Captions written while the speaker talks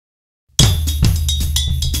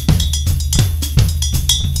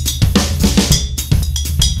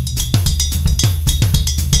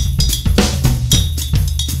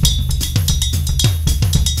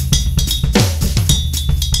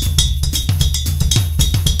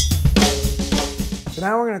So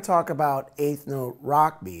now we're going to talk about eighth note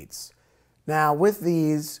rock beats. Now with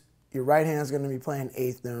these, your right hand is going to be playing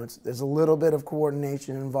eighth notes. There's a little bit of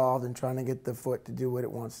coordination involved in trying to get the foot to do what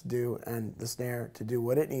it wants to do and the snare to do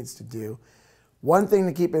what it needs to do. One thing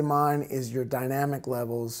to keep in mind is your dynamic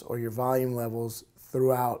levels or your volume levels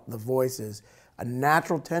throughout the voices. A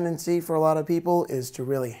natural tendency for a lot of people is to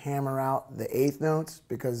really hammer out the eighth notes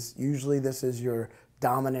because usually this is your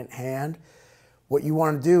dominant hand. What you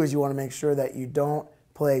want to do is you want to make sure that you don't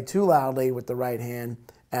play too loudly with the right hand,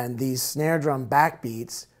 and these snare drum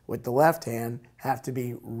backbeats with the left hand have to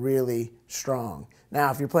be really strong.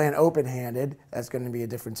 Now, if you're playing open-handed, that's going to be a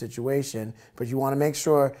different situation, but you want to make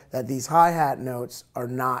sure that these hi-hat notes are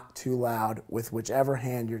not too loud with whichever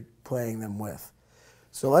hand you're playing them with.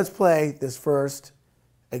 So let's play this first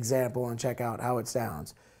example and check out how it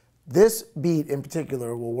sounds. This beat in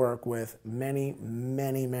particular will work with many,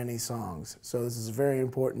 many, many songs. So this is a very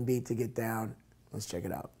important beat to get down. Let's check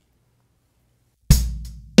it out.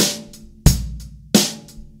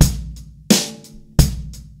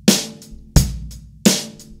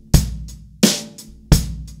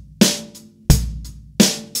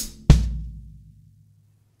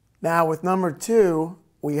 Now with number 2,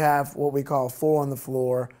 we have what we call 4 on the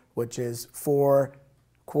floor, which is 4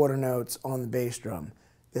 quarter notes on the bass drum.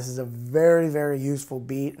 This is a very, very useful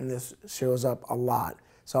beat, and this shows up a lot.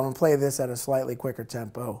 So I'm going to play this at a slightly quicker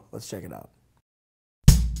tempo. Let's check it out.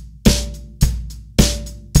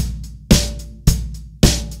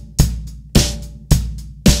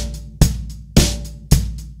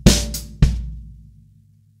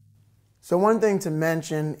 So one thing to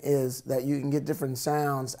mention is that you can get different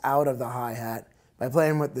sounds out of the hi-hat. By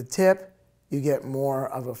playing with the tip, you get more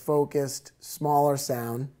of a focused, smaller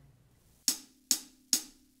sound.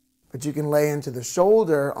 But you can lay into the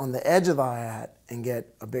shoulder on the edge of the hi-hat and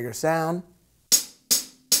get a bigger sound.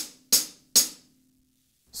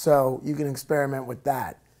 So you can experiment with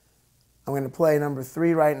that. I'm going to play number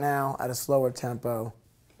 3 right now at a slower tempo.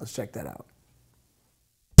 Let's check that out.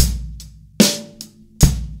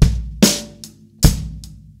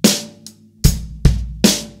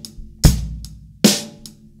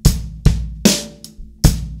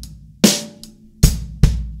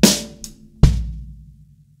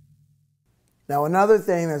 Now another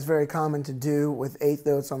thing that's very common to do with eighth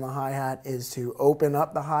notes on the hi-hat is to open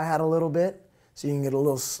up the hi-hat a little bit so you can get a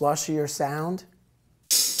little slushier sound.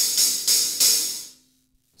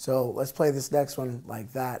 So let's play this next one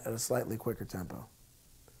like that at a slightly quicker tempo.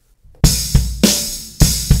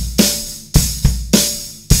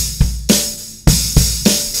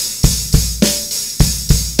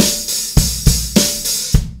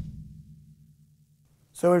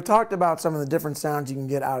 So we've talked about some of the different sounds you can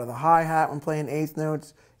get out of the hi-hat when playing eighth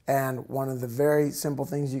notes, and one of the very simple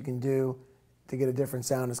things you can do to get a different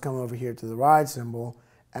sound is come over here to the ride cymbal,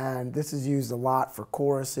 and this is used a lot for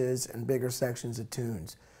choruses and bigger sections of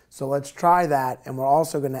tunes. So let's try that, and we're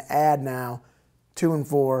also going to add now 2 and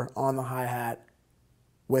 4 on the hi-hat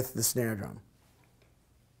with the snare drum.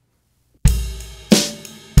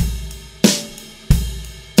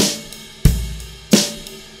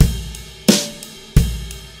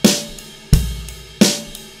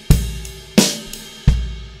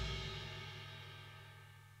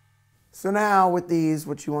 So now with these,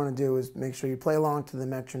 what you want to do is make sure you play along to the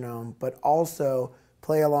metronome, but also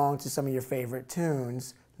play along to some of your favorite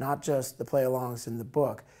tunes, not just the play-alongs in the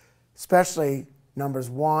book. Especially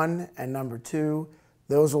numbers 1 and number 2.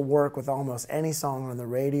 Those will work with almost any song on the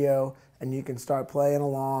radio, and you can start playing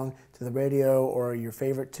along to the radio or your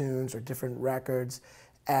favorite tunes or different records.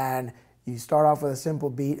 And you start off with a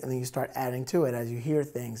simple beat, and then you start adding to it as you hear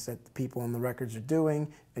things that the people on the records are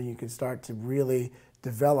doing, and you can start to really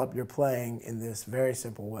develop your playing in this very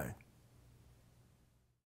simple way.